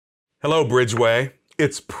Hello, Bridgeway.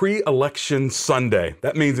 It's pre-election Sunday.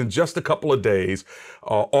 That means in just a couple of days,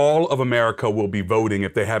 all of America will be voting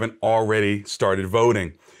if they haven't already started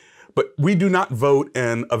voting. But we do not vote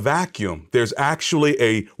in a vacuum. There's actually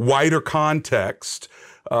a wider context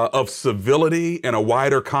of civility and a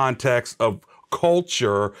wider context of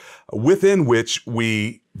culture within which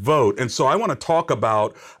we vote. And so I want to talk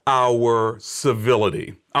about our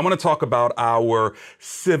civility. I want to talk about our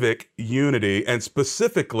civic unity, and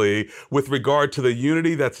specifically with regard to the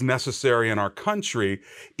unity that's necessary in our country,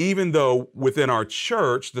 even though within our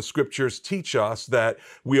church, the scriptures teach us that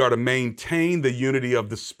we are to maintain the unity of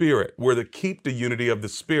the Spirit. We're to keep the unity of the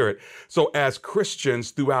Spirit. So as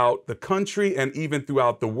Christians throughout the country and even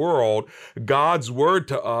throughout the world, God's word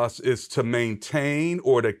to us is to maintain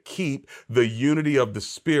or to keep the unity of the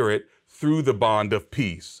Spirit through the bond of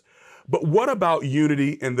peace. But what about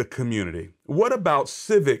unity in the community? What about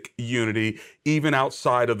civic unity even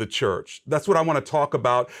outside of the church? That's what I want to talk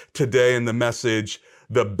about today in the message,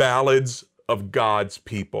 The Ballots of God's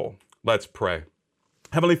People. Let's pray.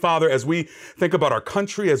 Heavenly Father, as we think about our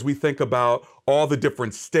country, as we think about all the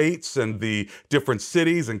different states and the different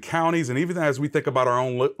cities and counties, and even as we think about our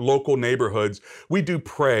own local neighborhoods, we do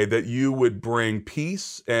pray that you would bring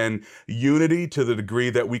peace and unity to the degree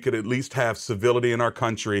that we could at least have civility in our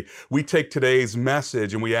country. We take today's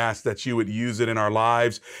message and we ask that you would use it in our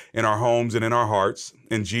lives, in our homes, and in our hearts.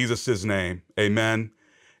 In Jesus' name, amen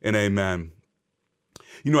and amen.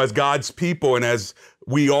 You know, as God's people and as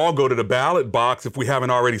we all go to the ballot box, if we haven't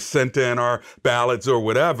already sent in our ballots or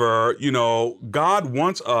whatever, you know, God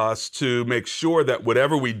wants us to make sure that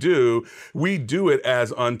whatever we do it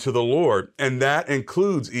as unto the Lord. And that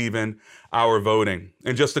includes even our voting.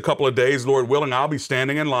 In just a couple of days, Lord willing, I'll be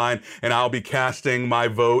standing in line and I'll be casting my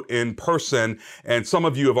vote in person. And some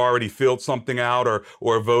of you have already filled something out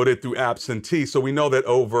or voted through absentee. So we know that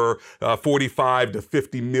over 45 to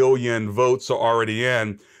 50 million votes are already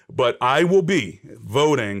in. But I will be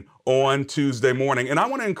voting on Tuesday morning. And I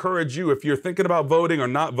want to encourage you, if you're thinking about voting or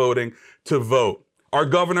not voting, to vote. Our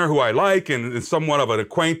governor, who I like and is somewhat of an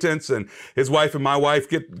acquaintance, and his wife and my wife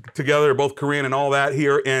get together, they're both Korean and all that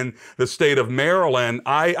here in the state of Maryland.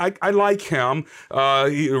 I like him,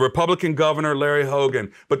 Republican Governor Larry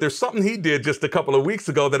Hogan. But there's something he did just a couple of weeks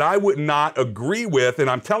ago that I would not agree with. And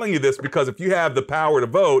I'm telling you this because if you have the power to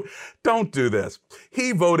vote, don't do this.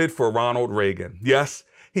 He voted for Ronald Reagan. Yes.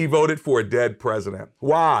 He voted for a dead president.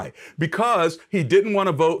 Why? Because he didn't want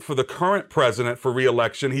to vote for the current president for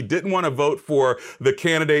re-election. He didn't want to vote for the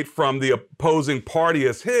candidate from the opposing party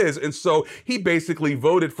as his. And so he basically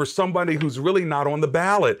voted for somebody who's really not on the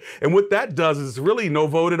ballot. And what that does is really no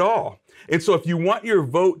vote at all. And so if you want your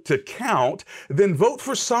vote to count, then vote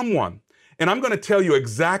for someone. And I'm going to tell you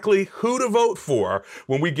exactly who to vote for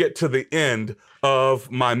when we get to the end of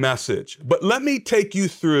my message. But let me take you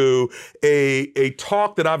through a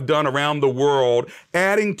talk that I've done around the world,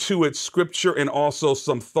 adding to it scripture and also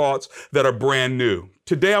some thoughts that are brand new.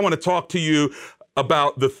 Today, I want to talk to you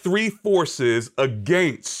about the three forces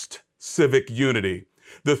against civic unity.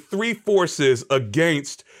 The three forces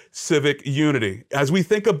against civic unity. As we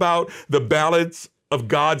think about the ballots of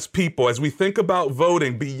God's people, as we think about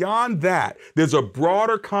voting, beyond that, there's a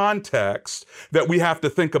broader context that we have to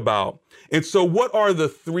think about. And so what are the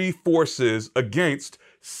three forces against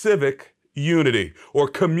civic unity or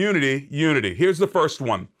community unity? Here's the first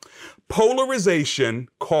one. Polarization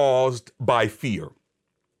caused by fear.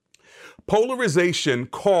 Polarization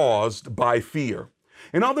caused by fear.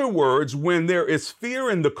 In other words, when there is fear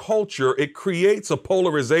in the culture, it creates a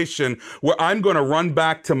polarization where I'm going to run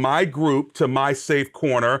back to my group, to my safe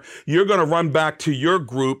corner. You're going to run back to your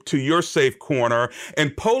group, to your safe corner.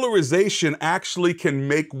 And polarization actually can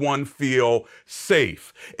make one feel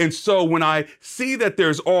safe. And so when I see that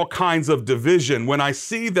there's all kinds of division, when I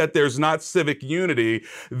see that there's not civic unity,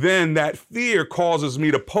 then that fear causes me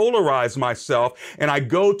to polarize myself. And I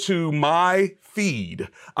go to my feed.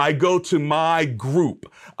 I go to my group.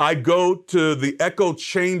 I go to the echo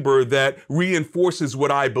chamber that reinforces what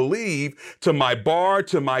I believe, to my bar,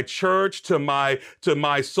 to my church, to my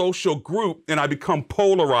social group, and I become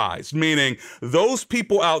polarized, meaning those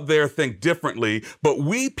people out there think differently, but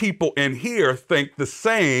we people in here think the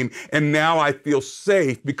same, and now I feel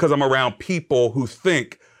safe because I'm around people who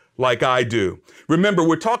think like I do. Remember,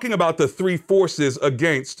 we're talking about the three forces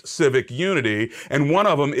against civic unity, and one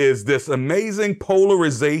of them is this amazing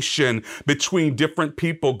polarization between different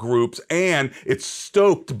people groups, and it's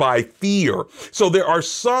stoked by fear. So there are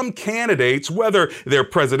some candidates, whether they're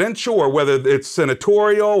presidential or whether it's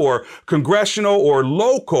senatorial or congressional or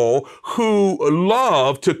local, who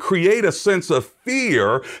love to create a sense of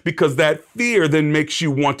fear, because that fear then makes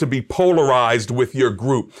you want to be polarized with your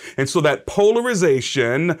group. And so that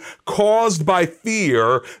polarization caused by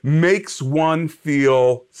fear makes one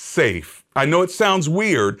feel safe. I know it sounds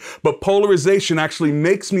weird, but polarization actually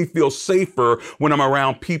makes me feel safer when I'm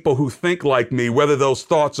around people who think like me, whether those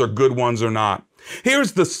thoughts are good ones or not.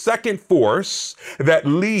 Here's the second force that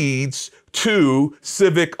leads to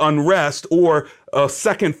civic unrest, or a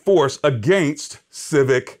second force against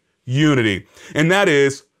civic unity, and that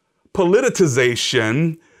is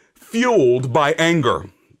politicization fueled by anger.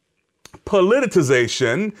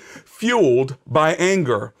 Politicization fueled by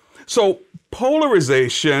anger. So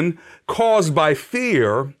polarization caused by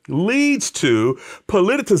fear leads to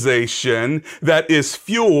politicization that is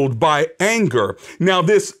fueled by anger. Now,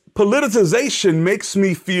 this politicization makes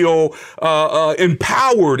me feel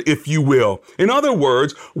empowered, if you will. In other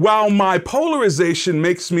words, while my polarization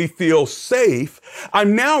makes me feel safe,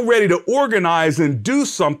 I'm now ready to organize and do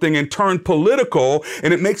something and turn political,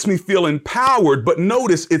 and it makes me feel empowered. But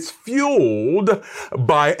notice it's fueled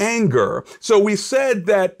by anger. So we said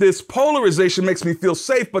that this polarization makes me feel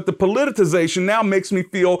safe, but the politicization now makes me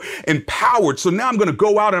feel empowered. So now I'm going to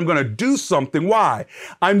go out and I'm going to do something. Why?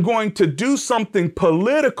 I'm going to do something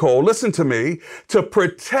political, listen to me, to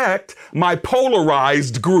protect my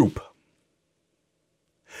polarized group.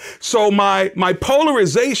 So my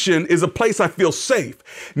polarization is a place I feel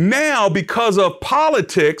safe. Now, because of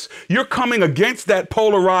politics, you're coming against that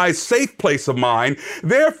polarized safe place of mine.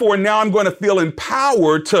 Therefore, now I'm going to feel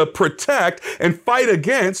empowered to protect and fight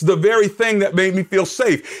against the very thing that made me feel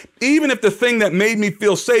safe. Even if the thing that made me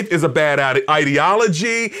feel safe is a bad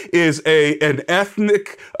ideology, is an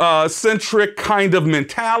ethnic centric kind of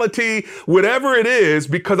mentality, whatever it is,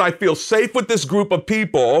 because I feel safe with this group of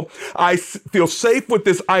people, I feel safe with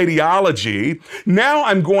this ideology, now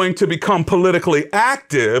I'm going to become politically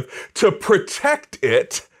active to protect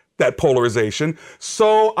it, that polarization,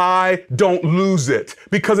 so I don't lose it,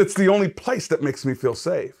 because it's the only place that makes me feel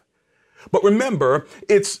safe. But remember,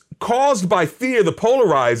 it's caused by fear, the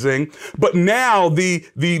polarizing, but now the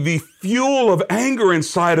fuel of anger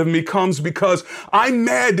inside of me comes because I'm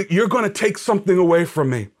mad that you're going to take something away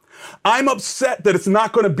from me. I'm upset that it's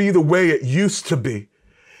not going to be the way it used to be.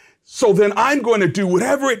 So then I'm going to do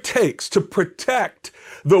whatever it takes to protect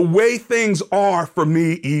the way things are for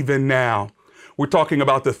me even now. We're talking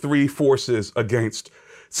about the three forces against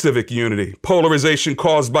civic unity. Polarization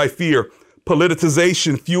caused by fear,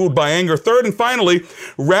 politicization fueled by anger. Third and finally,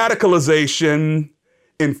 radicalization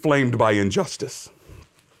inflamed by injustice.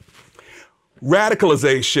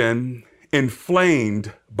 Radicalization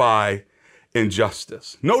inflamed by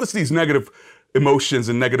injustice. Notice these negative emotions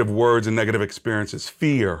and negative words and negative experiences: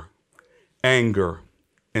 fear, anger,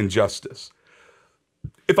 injustice.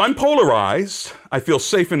 If I'm polarized, I feel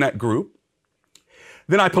safe in that group.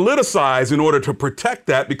 Then I politicize in order to protect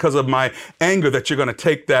that because of my anger that you're going to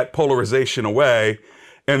take that polarization away.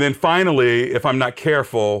 And then finally, if I'm not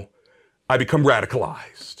careful, I become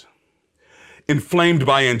radicalized, inflamed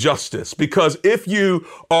by injustice. Because if you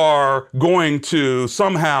are going to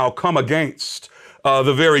somehow come against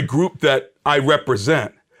the very group that I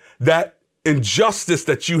represent, that injustice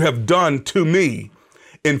that you have done to me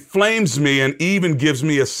inflames me and even gives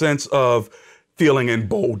me a sense of feeling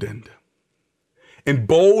emboldened.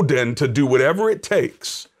 Emboldened to do whatever it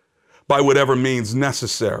takes by whatever means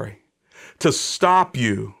necessary to stop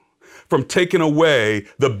you from taking away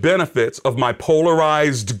the benefits of my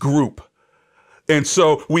polarized group. And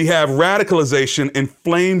so we have radicalization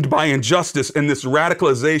inflamed by injustice, and this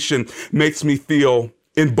radicalization makes me feel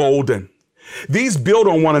emboldened. These build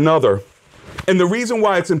on one another. And the reason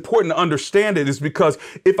why it's important to understand it is because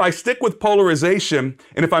if I stick with polarization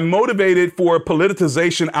and if I'm motivated for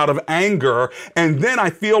politicization out of anger, and then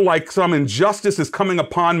I feel like some injustice is coming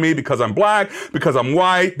upon me because I'm black, because I'm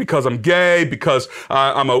white, because I'm gay, because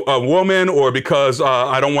I'm a woman, or because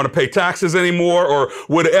I don't want to pay taxes anymore, or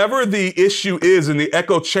whatever the issue is in the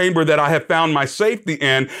echo chamber that I have found my safety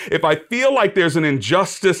in, if I feel like there's an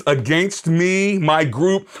injustice against me, my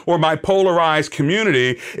group, or my polarized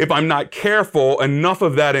community, if I'm not careful, enough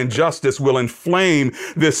of that injustice will inflame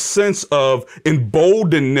this sense of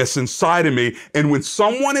emboldenedness inside of me. And when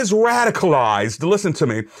someone is radicalized, listen to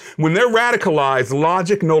me, when they're radicalized,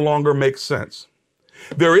 logic no longer makes sense.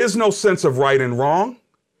 There is no sense of right and wrong.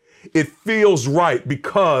 It feels right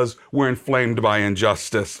because we're inflamed by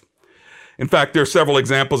injustice. In fact, there are several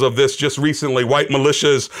examples of this. Just recently, white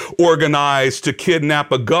militias organized to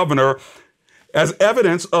kidnap a governor as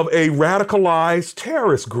evidence of a radicalized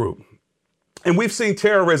terrorist group. And we've seen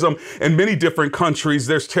terrorism in many different countries.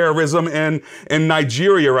 There's terrorism in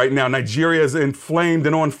Nigeria right now. Nigeria is inflamed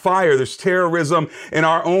and on fire. There's terrorism in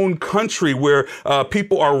our own country where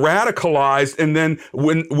people are radicalized. And then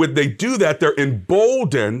when they do that, they're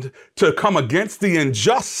emboldened to come against the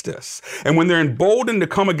injustice. And when they're emboldened to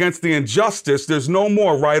come against the injustice, there's no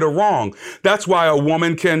more right or wrong. That's why a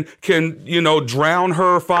woman can drown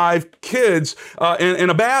her 5 kids in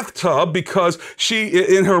a bathtub, because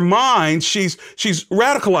in her mind, she's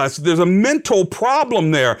radicalized. There's a mental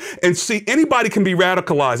problem there. And see, anybody can be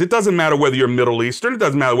radicalized. It doesn't matter whether you're Middle Eastern. It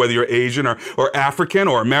doesn't matter whether you're Asian or African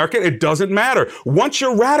or American. It doesn't matter. Once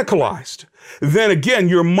you're radicalized, then again,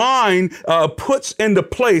 your mind puts into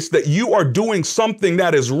place that you are doing something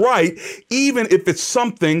that is right, even if it's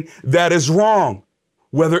something that is wrong.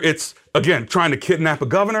 Whether it's, again, trying to kidnap a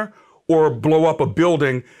governor or blow up a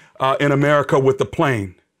building in America with a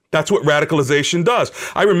plane. That's what radicalization does.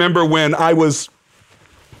 I remember when I was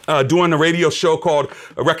doing a radio show called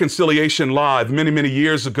Reconciliation Live many, many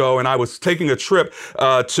years ago, and I was taking a trip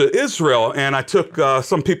to Israel, and I took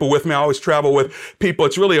some people with me. I always travel with people.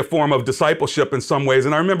 It's really a form of discipleship in some ways.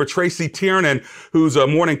 And I remember Tracy Tiernan, who's a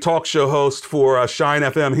morning talk show host for Shine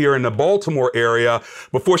FM here in the Baltimore area.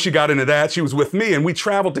 Before she got into that, she was with me, and we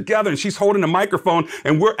traveled together, and she's holding a microphone,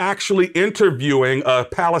 and we're actually interviewing a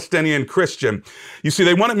Palestinian Christian. You see,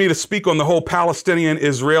 they wanted me to speak on the whole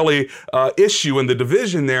Palestinian-Israeli issue and the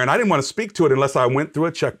division there, and I didn't want to speak to it unless I went through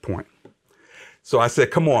a checkpoint. So I said,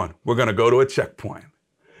 come on, we're going to go to a checkpoint.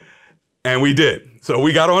 And we did. So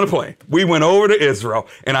we got on a plane. We went over to Israel,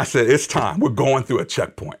 and I said, it's time. We're going through a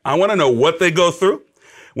checkpoint. I want to know what they go through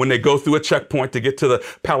when they go through a checkpoint to get to the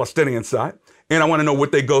Palestinian side, and I want to know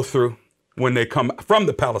what they go through when they come from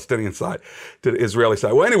the Palestinian side to the Israeli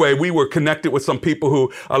side. Well, anyway, we were connected with some people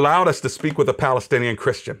who allowed us to speak with a Palestinian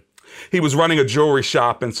Christian. He was running a jewelry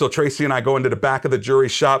shop, and so Tracy and I go into the back of the jewelry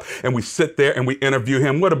shop, and we sit there and we interview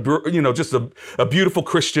him. What just a beautiful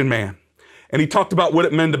Christian man. And he talked about what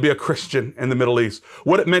it meant to be a Christian in the Middle East,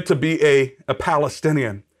 what it meant to be a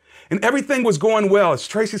Palestinian. And everything was going well. As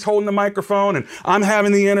Tracy's holding the microphone and I'm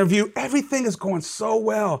having the interview, everything is going so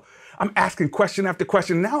well. I'm asking question after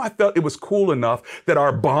question. Now I felt it was cool enough that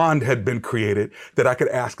our bond had been created that I could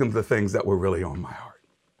ask him the things that were really on my heart.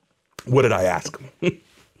 What did I ask him?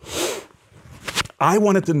 I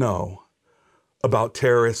wanted to know about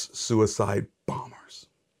terrorist suicide bombers.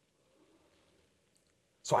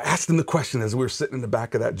 So I asked him the question as we were sitting in the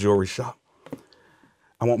back of that jewelry shop.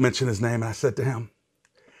 I won't mention his name. And I said to him,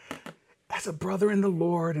 as a brother in the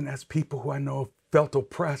Lord and as people who I know felt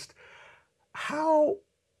oppressed, how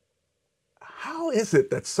is it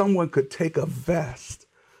that someone could take a vest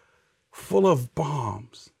full of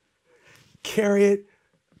bombs, carry it,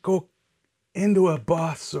 go into a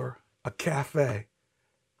bus or a cafe,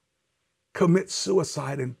 commit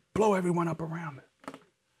suicide, and blow everyone up around it?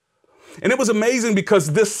 And it was amazing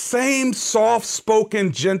because this same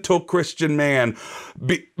soft-spoken, gentle Christian man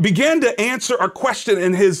began to answer our question,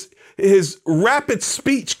 and his rapid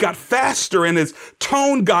speech got faster and his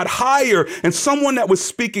tone got higher, and someone that was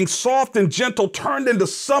speaking soft and gentle turned into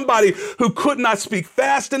somebody who could not speak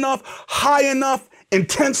fast enough, high enough,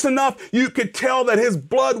 intense enough. You could tell that his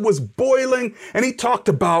blood was boiling, and he talked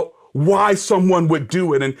about why someone would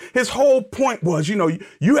do it. And his whole point was,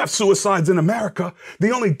 you have suicides in America.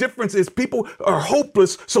 The only difference is people are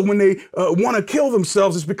hopeless. So when they want to kill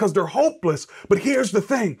themselves, it's because they're hopeless. But here's the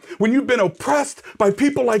thing. When you've been oppressed by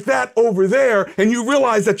people like that over there, and you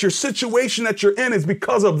realize that your situation that you're in is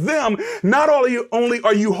because of them, not only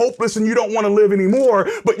are you hopeless and you don't want to live anymore,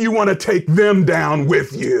 but you want to take them down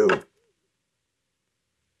with you.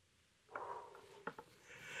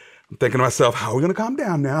 I'm thinking to myself, how are we going to calm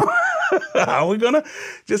down now? How are we going to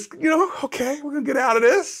just, okay, we're going to get out of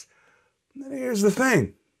this. And then here's the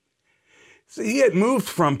thing. See, he had moved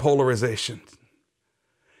from polarization.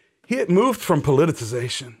 He had moved from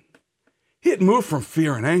politicization. He had moved from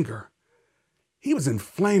fear and anger. He was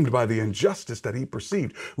inflamed by the injustice that he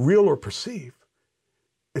perceived, real or perceived.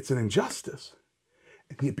 It's an injustice.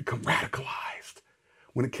 And he had become radicalized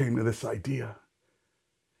when it came to this idea.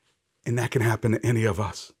 And that can happen to any of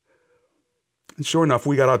us. And sure enough,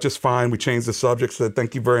 we got out just fine. We changed the subject, said,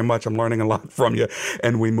 thank you very much. I'm learning a lot from you.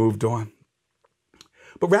 And we moved on.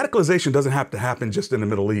 But radicalization doesn't have to happen just in the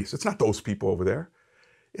Middle East. It's not those people over there.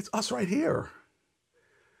 It's us right here.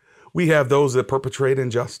 We have those that perpetrate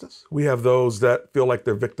injustice. We have those that feel like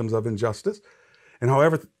they're victims of injustice. And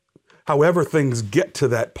however things get to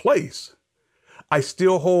that place, I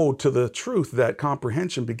still hold to the truth that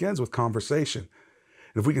comprehension begins with conversation.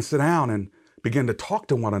 And if we can sit down and begin to talk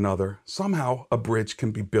to one another, somehow a bridge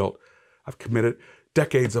can be built. I've committed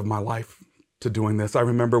decades of my life to doing this. I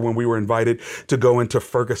remember when we were invited to go into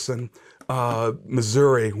Ferguson,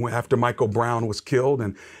 Missouri, after Michael Brown was killed,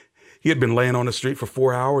 and he had been laying on the street for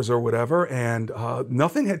 4 hours or whatever, and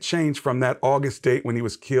nothing had changed from that August date when he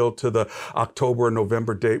was killed to the October or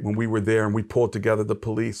November date when we were there and we pulled together the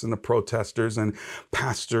police and the protesters and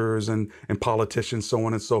pastors and politicians, so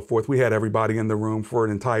on and so forth. We had everybody in the room for an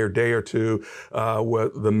entire day or two,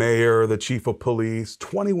 with the mayor, the chief of police,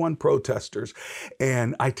 21 protesters.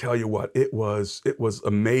 And I tell you what, it was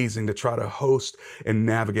amazing to try to host and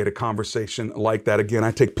navigate a conversation like that. Again, I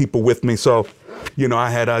take people with me. So, I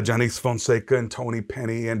had Janice Fonseca and Tony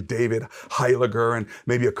Penny and David Heiliger and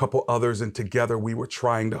maybe a couple others, and together we were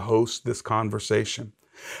trying to host this conversation.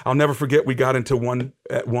 I'll never forget, we got into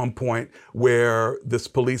at one point where this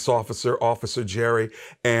police officer, Officer Jerry,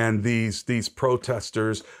 and these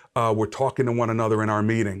protesters were talking to one another in our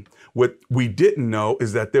meeting. What we didn't know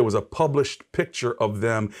is that there was a published picture of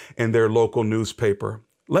them in their local newspaper.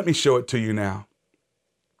 Let me show it to you now.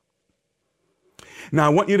 Now, I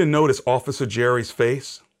want you to notice Officer Jerry's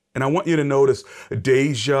face, and I want you to notice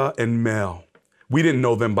Deja and Mel. We didn't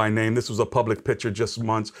know them by name. This was a public picture just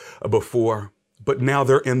months before, but now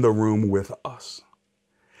they're in the room with us.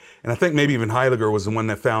 And I think maybe even Heiliger was the one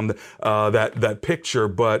that found that picture,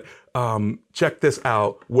 but check this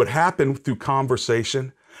out. What happened through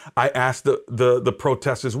conversation, I asked the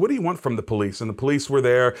protesters, what do you want from the police? And the police were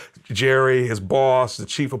there, Jerry, his boss, the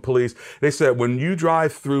chief of police. They said, when you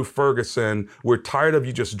drive through Ferguson, we're tired of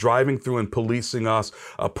you just driving through and policing us,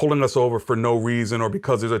 pulling us over for no reason or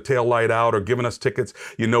because there's a tail light out or giving us tickets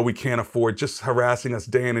we can't afford, just harassing us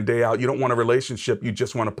day in and day out. You don't want a relationship, you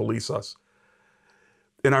just want to police us.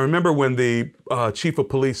 And I remember when the chief of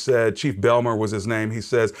police said, Chief Belmer was his name, he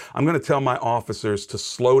says, I'm going to tell my officers to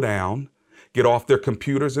slow down, get off their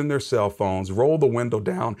computers and their cell phones, roll the window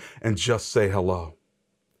down, and just say hello.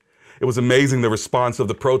 It was amazing, the response of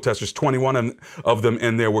the protesters. 21 of them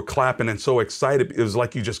in there were clapping and so excited. It was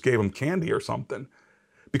like you just gave them candy or something.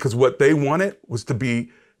 Because what they wanted was to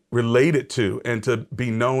be related to and to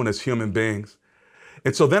be known as human beings.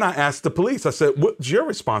 And so then I asked the police, I said, what's your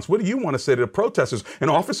response? What do you want to say to the protesters? And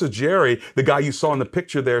Officer Jerry, the guy you saw in the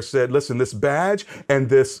picture there, said, listen, this badge and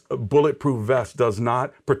this bulletproof vest does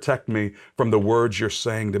not protect me from the words you're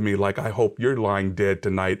saying to me, like, I hope you're lying dead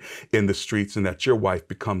tonight in the streets and that your wife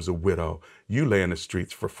becomes a widow. You lay in the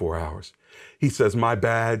streets for 4 hours. He says, my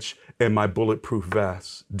badge and my bulletproof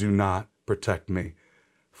vest do not protect me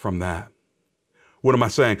from that. What am I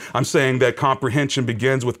saying? I'm saying that comprehension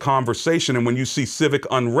begins with conversation. And when you see civic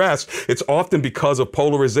unrest, it's often because of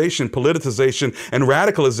polarization, politicization, and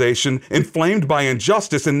radicalization inflamed by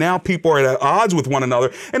injustice. And now people are at odds with one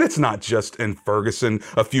another. And it's not just in Ferguson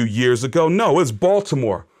a few years ago. No, it's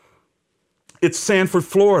Baltimore. It's Sanford,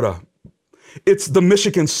 Florida. It's the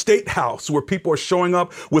Michigan State House where people are showing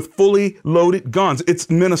up with fully loaded guns.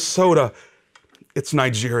 It's Minnesota. It's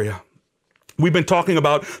Nigeria. We've been talking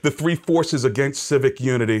about the three forces against civic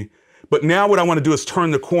unity, but now what I want to do is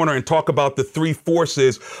turn the corner and talk about the three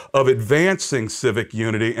forces of advancing civic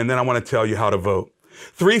unity, and then I want to tell you how to vote.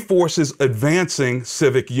 Three forces advancing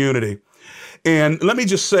civic unity. And let me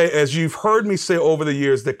just say, as you've heard me say over the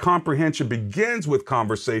years, that comprehension begins with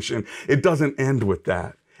conversation. It doesn't end with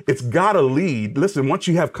that. It's got to lead, listen, once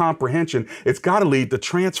you have comprehension, it's got to lead to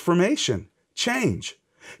transformation, change.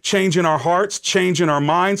 Change in our hearts, change in our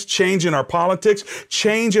minds, change in our politics,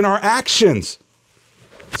 change in our actions.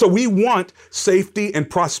 So we want safety and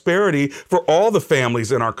prosperity for all the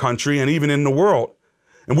families in our country and even in the world.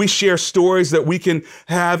 And we share stories that we can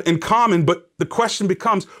have in common, but the question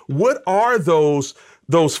becomes, what are those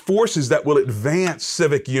forces that will advance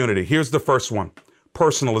civic unity? Here's the first one,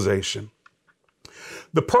 personalization.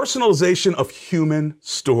 The personalization of human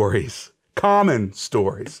stories, common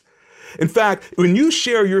stories. In fact, when you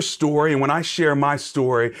share your story and when I share my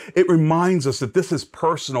story, it reminds us that this is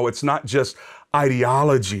personal. It's not just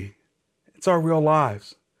ideology. It's our real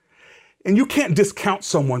lives. And you can't discount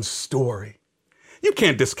someone's story. You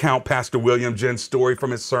can't discount Pastor William Jen's story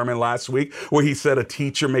from his sermon last week, where he said a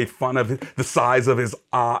teacher made fun of the size of his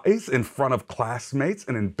eyes in front of classmates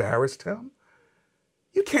and embarrassed him.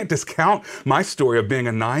 You can't discount my story of being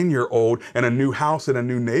a 9-year-old in a new house in a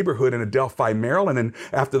new neighborhood in Adelphi, Maryland. And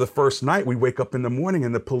after the first night, we wake up in the morning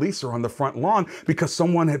and the police are on the front lawn because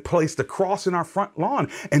someone had placed a cross in our front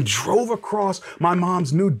lawn and drove across my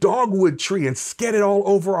mom's new dogwood tree and skidded all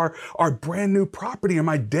over our brand new property. And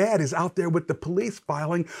my dad is out there with the police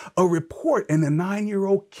filing a report. And the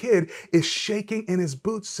 9-year-old kid is shaking in his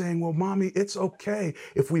boots saying, well, Mommy, it's okay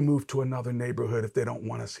if we move to another neighborhood if they don't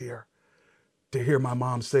want us here. To hear my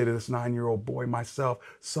mom say to this 9-year-old boy, myself,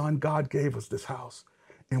 son, God gave us this house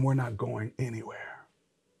and we're not going anywhere.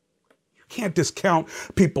 Can't discount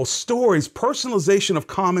people's stories. Personalization of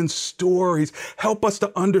common stories help us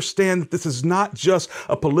to understand that this is not just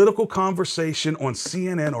a political conversation on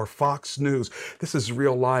CNN or Fox News. This is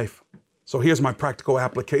real life. So here's my practical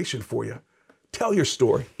application for you. Tell your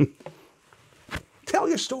story. Tell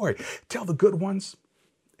your story. Tell the good ones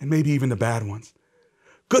and maybe even the bad ones.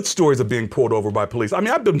 Good stories of being pulled over by police. I mean,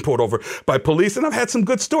 I've been pulled over by police and I've had some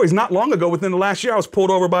good stories. Not long ago, within the last year, I was pulled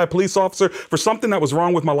over by a police officer for something that was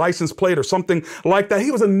wrong with my license plate or something like that. He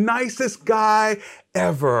was the nicest guy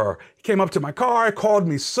ever. He came up to my car, called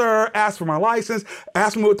me sir, asked for my license,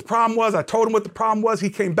 asked me what the problem was. I told him what the problem was. He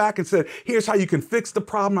came back and said, here's how you can fix the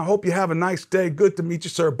problem. I hope you have a nice day. Good to meet you,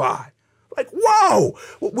 sir. Bye. Like, whoa,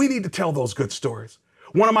 we need to tell those good stories.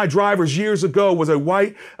 One of my drivers years ago was a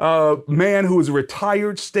white man who was a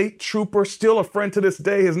retired state trooper, still a friend to this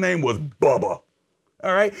day. His name was Bubba.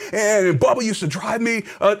 All right. And Bubba used to drive me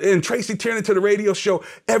and Tracy Tiernan to the radio show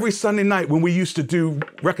every Sunday night when we used to do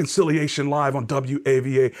Reconciliation Live on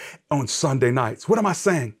WAVA on Sunday nights. What am I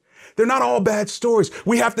saying? They're not all bad stories.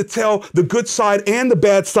 We have to tell the good side and the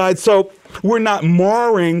bad side so we're not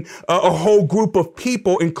marring a whole group of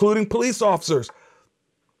people, including police officers.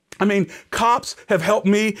 I mean, cops have helped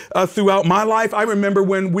me throughout my life. I remember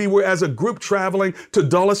when we were as a group traveling to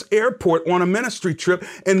Dulles Airport on a ministry trip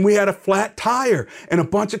and we had a flat tire and a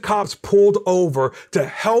bunch of cops pulled over to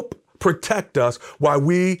help protect us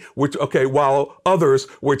while others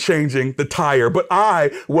were changing the tire. But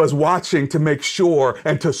I was watching to make sure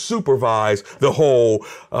and to supervise the whole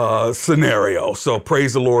scenario. So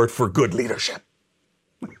praise the Lord for good leadership.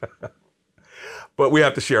 But we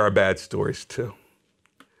have to share our bad stories too.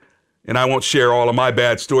 And I won't share all of my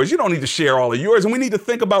bad stories. You don't need to share all of yours. And we need to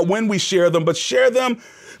think about when we share them, but share them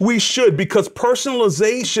we should, because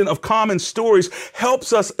personalization of common stories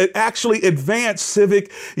helps us actually advance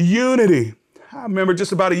civic unity. I remember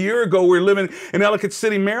just about a year ago, we were living in Ellicott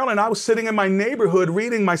City, Maryland. I was sitting in my neighborhood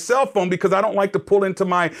reading my cell phone because I don't like to pull into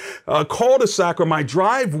my cul-de-sac or my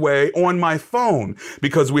driveway on my phone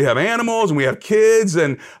because we have animals and we have kids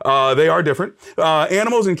and they are different,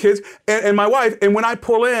 animals and kids and my wife. And when I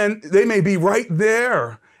pull in, they may be right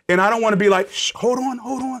there. And I don't want to be like, shh, hold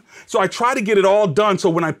on. So I try to get it all done. So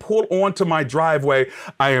when I pull onto my driveway,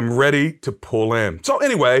 I am ready to pull in. So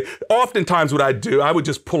anyway, oftentimes what I do, I would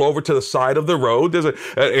just pull over to the side of the road. There's an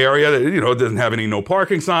area that, doesn't have any no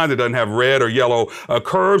parking signs. It doesn't have red or yellow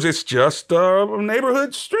curbs. It's just a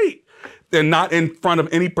neighborhood street. And not in front of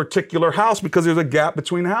any particular house because there's a gap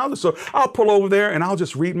between the houses. So I'll pull over there and I'll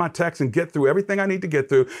just read my text and get through everything I need to get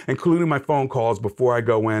through, including my phone calls before I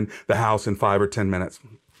go in the house in 5 or 10 minutes.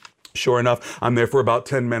 Sure enough, I'm there for about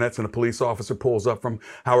 10 minutes and a police officer pulls up from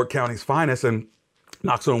Howard County's finest and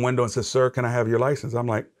knocks on the window and says, sir, can I have your license? I'm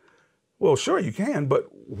like, well, sure you can, but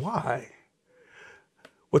why?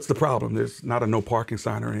 What's the problem? There's not a no parking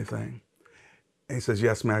sign or anything. And he says,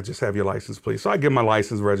 yes, man, I just have your license, please. So I give him my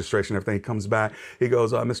license, registration, everything. He comes back. He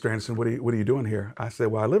goes, Mr. Anderson, what are you doing here? I said,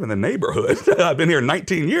 well, I live in the neighborhood. I've been here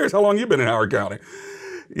 19 years. How long you been in Howard County?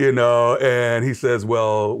 And he says,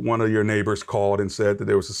 well, one of your neighbors called and said that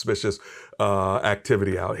there was suspicious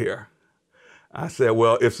activity out here. I said,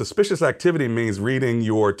 well, if suspicious activity means reading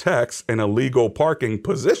your text in a legal parking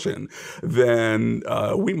position, then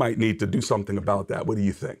we might need to do something about that. What do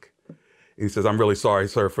you think? He says, I'm really sorry,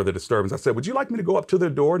 sir, for the disturbance. I said, would you like me to go up to their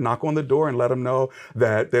door, knock on the door and let them know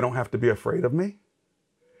that they don't have to be afraid of me?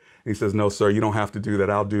 He says, no, sir, you don't have to do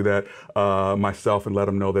that. I'll do that myself and let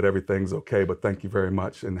them know that everything's okay. But thank you very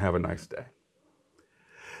much and have a nice day.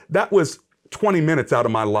 That was 20 minutes out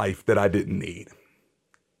of my life that I didn't need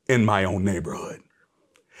in my own neighborhood.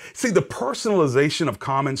 See, the personalization of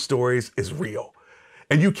common stories is real.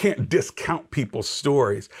 And you can't discount people's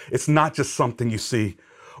stories. It's not just something you see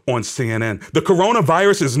on CNN. The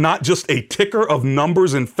coronavirus is not just a ticker of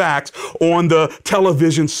numbers and facts on the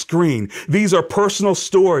television screen. These are personal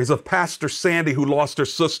stories of Pastor Sandy, who lost her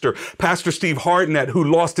sister, Pastor Steve Hartnett, who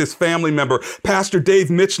lost his family member, Pastor Dave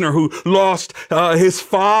Mitchner, who lost his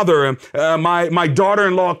father, and my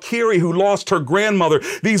daughter-in-law, Kiri, who lost her grandmother.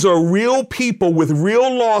 These are real people with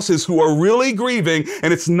real losses who are really grieving,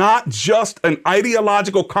 and it's not just an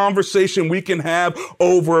ideological conversation we can have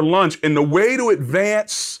over lunch. And the way to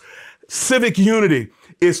advance civic unity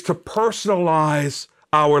is to personalize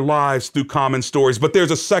our lives through common stories. But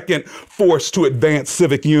there's a second force to advance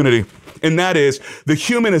civic unity, and that is the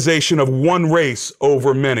humanization of one race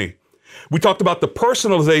over many. We talked about the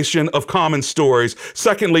personalization of common stories.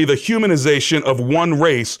 Secondly, the humanization of one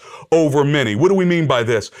race over many. What do we mean by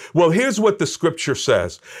this? Well, here's what the scripture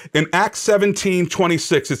says. In Acts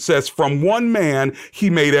 17:26, it says, from one man, he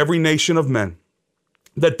made every nation of men.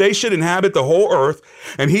 that they should inhabit the whole earth,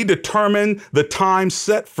 and he determined the time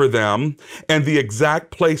set for them and the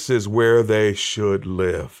exact places where they should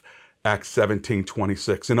live. Acts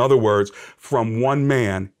 17:26. In other words, from one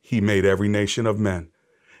man, he made every nation of men.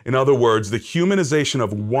 In other words, the humanization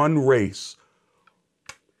of one race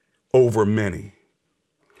over many.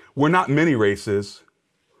 We're not many races.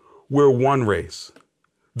 We're one race,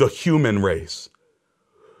 the human race.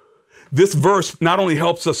 This verse not only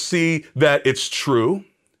helps us see that it's true,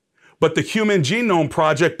 but the Human Genome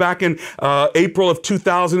Project back in April of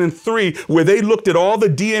 2003, where they looked at all the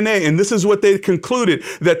DNA, and this is what they concluded,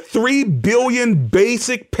 that 3 billion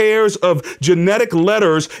basic pairs of genetic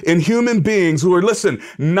letters in human beings who are, listen,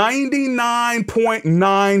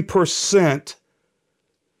 99.9%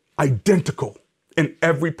 identical in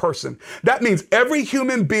every person. That means every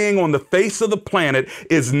human being on the face of the planet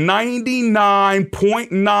is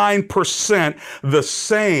 99.9% the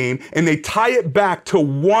same, and they tie it back to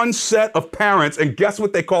one set of parents, and guess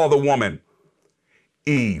what they call the woman?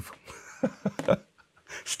 Eve.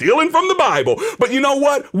 Stealing from the Bible. But you know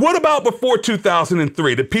what? What about before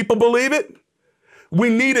 2003? Did people believe it? We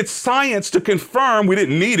needed science to confirm. We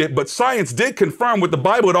didn't need it, but science did confirm what the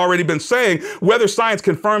Bible had already been saying. Whether science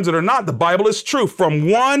confirms it or not, the Bible is true. From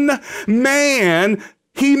one man,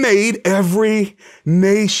 he made every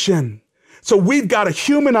nation. So we've got to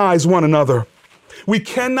humanize one another. We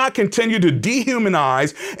cannot continue to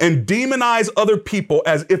dehumanize and demonize other people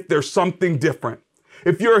as if they're something different.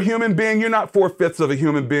 If you're a human being, you're not 4/5 of a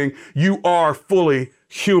human being. You are fully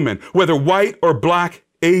human, whether white or black,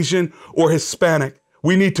 Asian or Hispanic.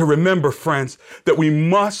 We need to remember, friends, that we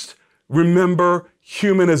must remember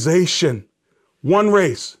humanization. One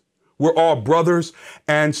race. We're all brothers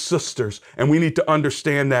and sisters, and we need to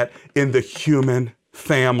understand that in the human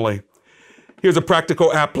family. Here's a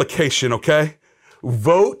practical application, okay?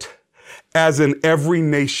 Vote as an every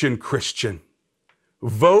nation Christian.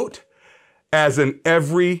 Vote as an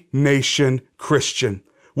every nation Christian.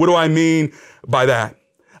 What do I mean by that?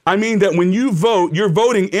 I mean that when you vote, you're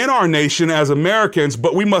voting in our nation as Americans,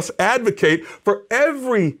 but we must advocate for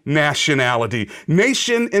every nationality.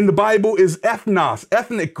 Nation in the Bible is ethnos,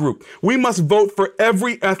 ethnic group. We must vote for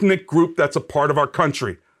every ethnic group that's a part of our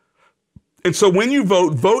country. And so when you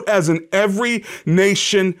vote, vote as an every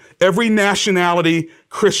nation, every nationality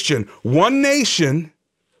Christian. One nation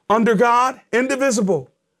under God, indivisible.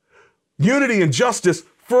 Unity and justice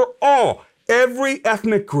for all, every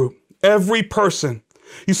ethnic group, every person.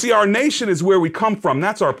 You see, our nation is where we come from.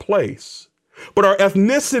 That's our place. But our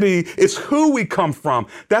ethnicity is who we come from.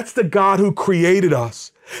 That's the God who created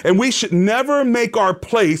us. And we should never make our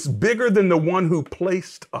place bigger than the one who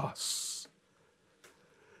placed us.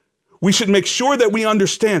 We should make sure that we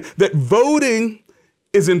understand that voting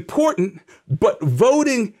is important, but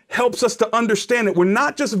voting helps us to understand that we're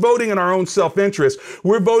not just voting in our own self-interest.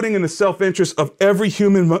 We're voting in the self-interest of every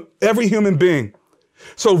human being.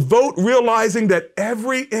 So vote realizing that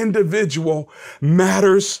every individual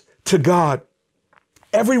matters to God.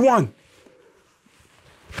 Everyone.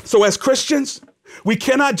 So as Christians, we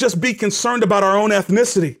cannot just be concerned about our own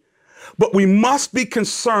ethnicity, but we must be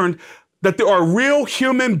concerned that there are real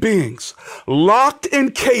human beings locked in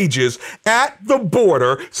cages at the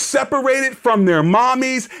border, separated from their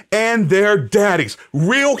mommies and their daddies.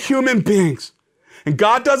 Real human beings. And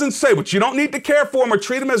God doesn't say, but you don't need to care for them or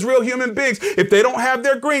treat them as real human beings if they don't have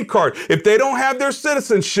their green card, if they don't have their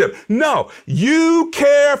citizenship. No, you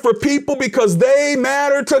care for people because they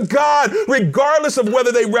matter to God, regardless of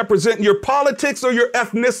whether they represent your politics or your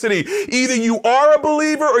ethnicity. Either you are a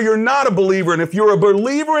believer or you're not a believer. And if you're a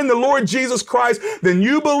believer in the Lord Jesus Christ, then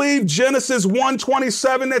you believe Genesis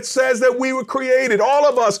 1:27 that says that we were created, all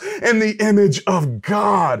of us, in the image of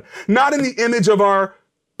God, not in the image of our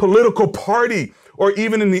political party or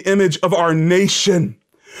even in the image of our nation.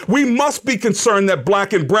 We must be concerned that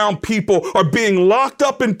black and brown people are being locked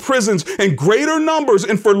up in prisons in greater numbers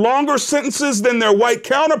and for longer sentences than their white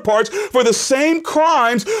counterparts for the same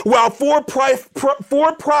crimes, while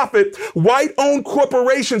for-profit, white-owned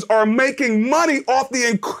corporations are making money off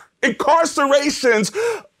the incarcerations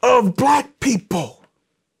of black people.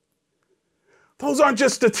 Those aren't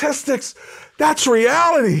just statistics. That's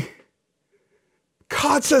reality.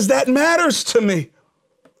 God says that matters to me.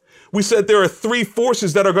 We said there are 3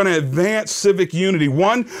 forces that are going to advance civic unity.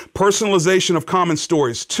 1, personalization of common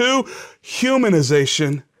stories. 2,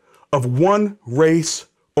 humanization of one race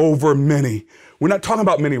over many. We're not talking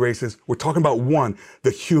about many races. We're talking about one,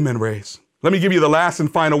 the human race. Let me give you the last and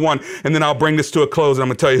final one, and then I'll bring this to a close, and I'm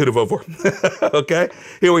going to tell you who to vote for. Okay?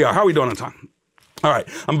 Here we are. How are we doing on time? All right.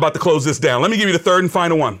 I'm about to close this down. Let me give you the third and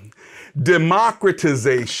final one.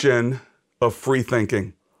 Democratization of free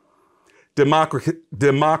thinking.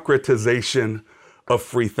 Democratization of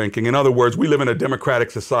free thinking. In other words, we live in a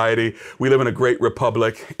democratic society. We live in a great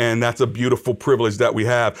republic, and that's a beautiful privilege that we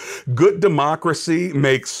have. Good democracy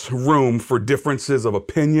makes room for differences of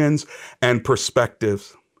opinions and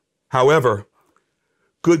perspectives. However,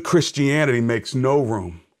 good Christianity makes no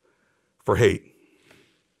room for hate,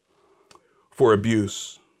 for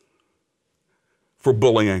abuse, for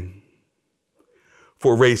bullying,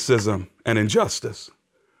 for racism and injustice.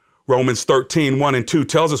 Romans 13, 1 and 2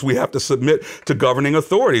 tells us we have to submit to governing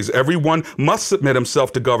authorities. Everyone must submit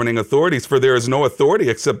himself to governing authorities, for there is no authority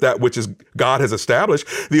except that which is God has established.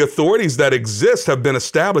 The authorities that exist have been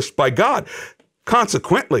established by God.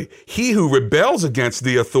 Consequently, he who rebels against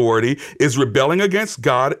the authority is rebelling against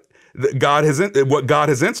God, what God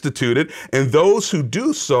has instituted, and those who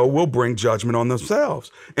do so will bring judgment on themselves.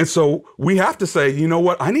 And so we have to say, you know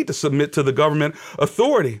what? I need to submit to the government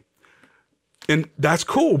authority. And that's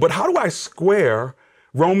cool, but how do I square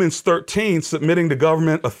Romans 13 submitting to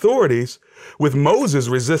government authorities with Moses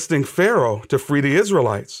resisting Pharaoh to free the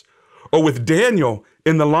Israelites, or with Daniel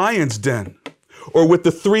in the lion's den, or with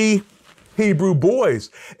the 3 Hebrew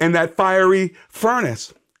boys in that fiery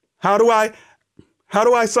furnace? How do I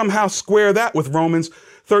somehow square that with Romans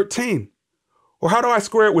 13? Or how do I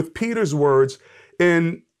square it with Peter's words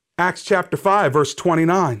in Acts chapter 5, verse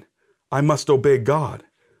 29? I must obey God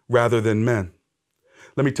rather than men.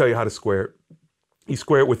 Let me tell you how to square it. You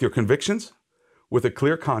square it with your convictions, with a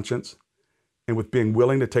clear conscience, and with being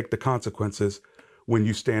willing to take the consequences when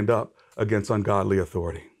you stand up against ungodly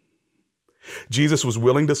authority. Jesus was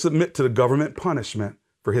willing to submit to the government punishment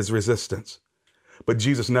for his resistance, but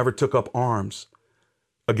Jesus never took up arms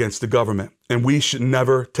against the government, and we should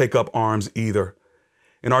never take up arms either.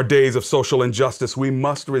 In our days of social injustice, we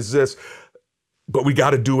must resist, but we got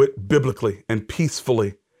to do it biblically and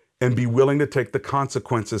peacefully, and be willing to take the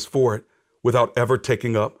consequences for it without ever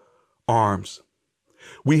taking up arms.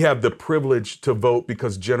 We have the privilege to vote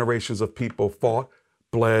because generations of people fought,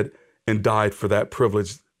 bled, and died for that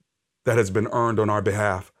privilege that has been earned on our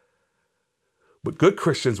behalf. But good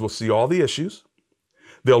Christians will see all the issues,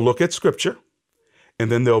 they'll look at scripture,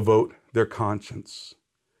 and then they'll vote their conscience.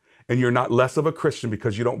 And you're not less of a Christian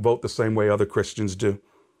because you don't vote the same way other Christians do.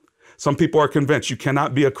 Some people are convinced you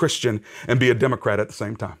cannot be a Christian and be a Democrat at the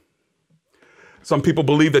same time. Some people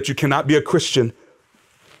believe that you cannot be a Christian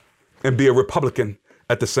and be a Republican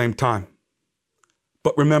at the same time.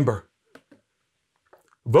 But remember,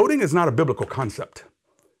 voting is not a biblical concept.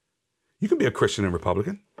 You can be a Christian and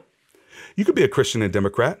Republican. You could be a Christian and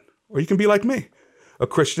Democrat, or you can be like me, a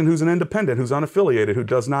Christian who's an independent, who's unaffiliated, who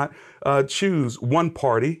does not choose one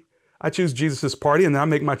party. I choose Jesus's party, and then I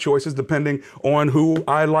make my choices depending on who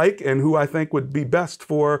I like and who I think would be best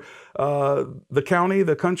for the county,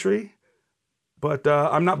 the country. But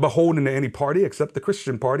I'm not beholden to any party except the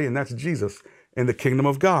Christian party, and that's Jesus and the kingdom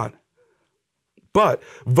of God. But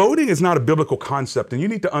voting is not a biblical concept, and you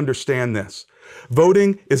need to understand this.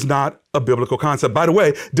 Voting is not a biblical concept. By the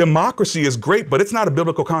way, democracy is great, but it's not a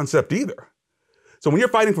biblical concept either. So when you're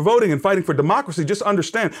fighting for voting and fighting for democracy, just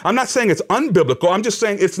understand, I'm not saying it's unbiblical. I'm just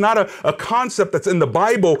saying it's not a concept that's in the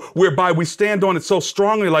Bible whereby we stand on it so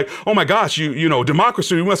strongly like, oh my gosh, you know,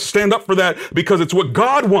 democracy, we must stand up for that because it's what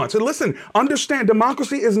God wants. And listen, understand,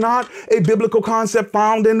 democracy is not a biblical concept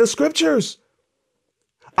found in the scriptures.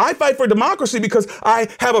 I fight for democracy because I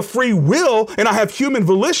have a free will and I have human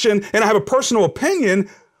volition and I have a personal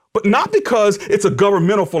opinion, but not because it's a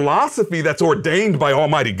governmental philosophy that's ordained by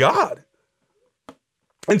Almighty God.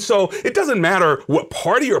 And so it doesn't matter what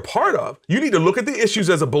party you're part of. You need to look at the issues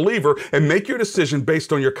as a believer and make your decision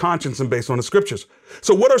based on your conscience and based on the scriptures.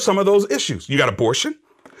 So what are some of those issues? You got abortion.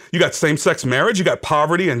 You got same-sex marriage. You got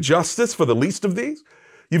poverty and justice for the least of these.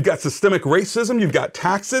 You've got systemic racism. You've got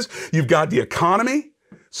taxes. You've got the economy.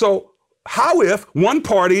 So how if one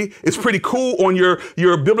party is pretty cool on your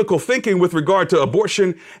biblical thinking with regard to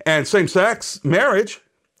abortion and same-sex marriage,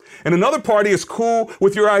 and another party is cool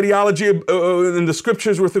with your ideology in the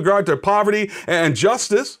scriptures with regard to poverty and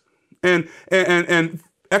justice and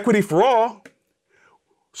equity for all?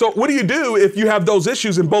 So what do you do if you have those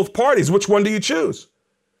issues in both parties? Which one do you choose?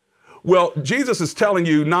 Well, Jesus is telling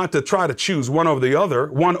you not to try to choose one over the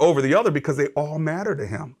other because they all matter to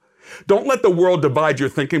him. Don't let the world divide your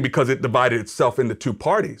thinking because it divided itself into two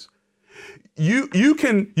parties. You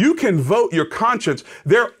can vote your conscience.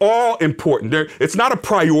 They're all important. It's not a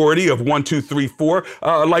priority of 1, 2, 3, 4.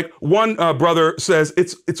 Like one brother says,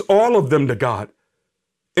 it's all of them to God.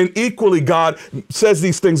 And equally, God says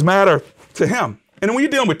these things matter to him. And then when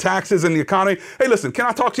you're dealing with taxes and the economy, hey, listen, can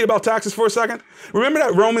I talk to you about taxes for a second? Remember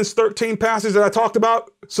that Romans 13 passage that I talked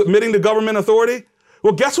about, submitting to government authority?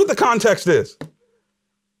 Well, guess what the context is?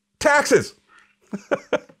 Taxes.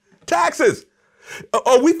 Taxes.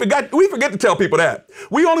 Oh, we forget to tell people that.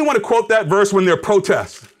 We only want to quote that verse when there are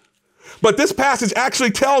protests. But this passage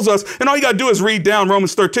actually tells us, and all you got to do is read down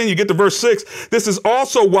Romans 13, you get to verse 6. This is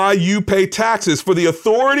also why you pay taxes, for the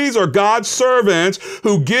authorities are God's servants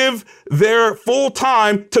who give their full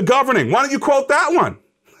time to governing. Why don't you quote that one?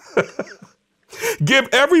 Give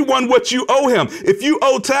everyone what you owe him. If you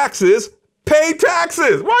owe taxes, pay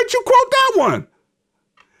taxes. Why don't you quote that one?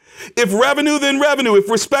 If revenue, then revenue. If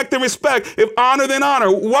respect, then respect. If honor, then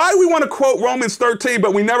honor. Why do we want to quote Romans 13,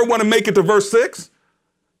 but we never want to make it to verse 6?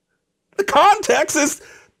 The context is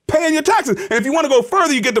paying your taxes. And if you want to go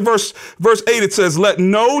further, you get to verse 8. It says, let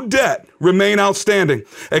no debt remain outstanding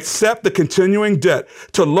except the continuing debt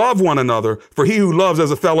to love one another. For he who loves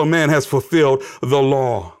as a fellow man has fulfilled the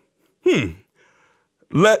law.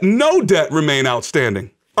 Let no debt remain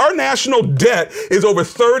outstanding. Our national debt is over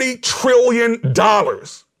 $30 trillion.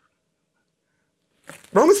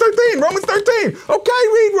 Romans 13. Okay,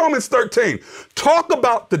 read Romans 13. Talk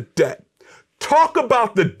about the debt. Talk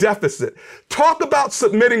about the deficit. Talk about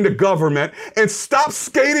submitting to government, and stop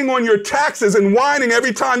skating on your taxes and whining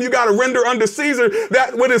every time you got to render unto Caesar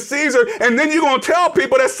that what is Caesar. And then you're going to tell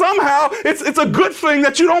people that somehow it's a good thing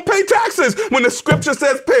that you don't pay taxes when the scripture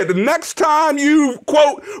says pay. The next time you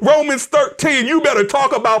quote Romans 13, you better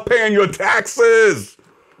talk about paying your taxes.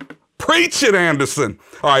 Preach it, Anderson.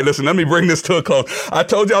 All right, listen, let me bring this to a close. I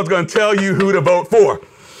told you I was going to tell you who to vote for.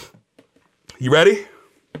 You ready?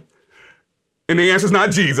 And the answer is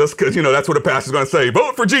not Jesus, because, that's what the pastor's going to say.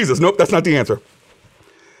 Vote for Jesus. Nope, that's not the answer.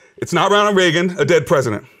 It's not Ronald Reagan, a dead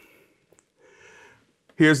president.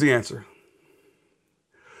 Here's the answer.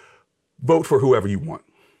 Vote for whoever you want.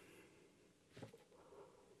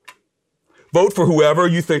 Vote for whoever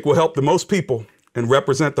you think will help the most people and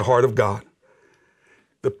represent the heart of God.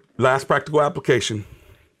 The last practical application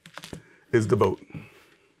is to vote.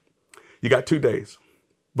 You got 2 days.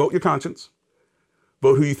 Vote your conscience.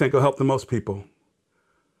 Vote who you think will help the most people.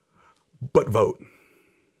 But vote.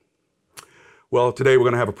 Well, today we're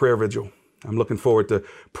going to have a prayer vigil. I'm looking forward to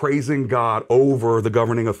praising God over the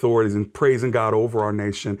governing authorities and praising God over our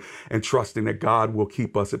nation and trusting that God will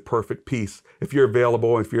keep us at perfect peace. If you're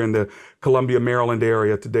available, if you're in the Columbia, Maryland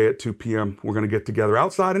area today at 2 p.m., we're going to get together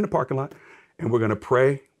outside in the parking lot and we're going to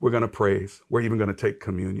pray. We're going to praise. We're even going to take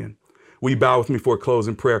communion. Will you bow with me for a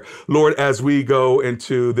closing prayer? Lord, as we go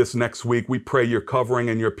into this next week, we pray your covering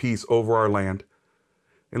and your peace over our land.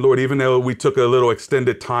 And Lord, even though we took a little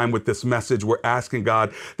extended time with this message, we're asking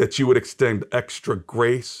God that you would extend extra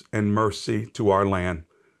grace and mercy to our land.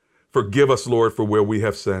 Forgive us, Lord, for where we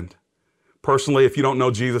have sinned. Personally, if you don't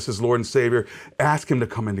know Jesus as Lord and Savior, ask him to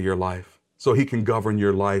come into your life so he can govern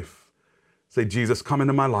your life. Say, Jesus, come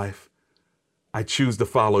into my life. I choose to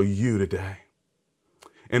follow you today.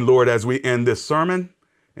 And Lord, as we end this sermon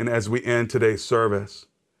and as we end today's service,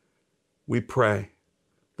 we pray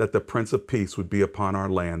that the Prince of Peace would be upon our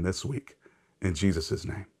land this week. In Jesus'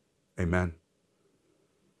 name, amen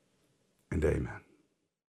and amen.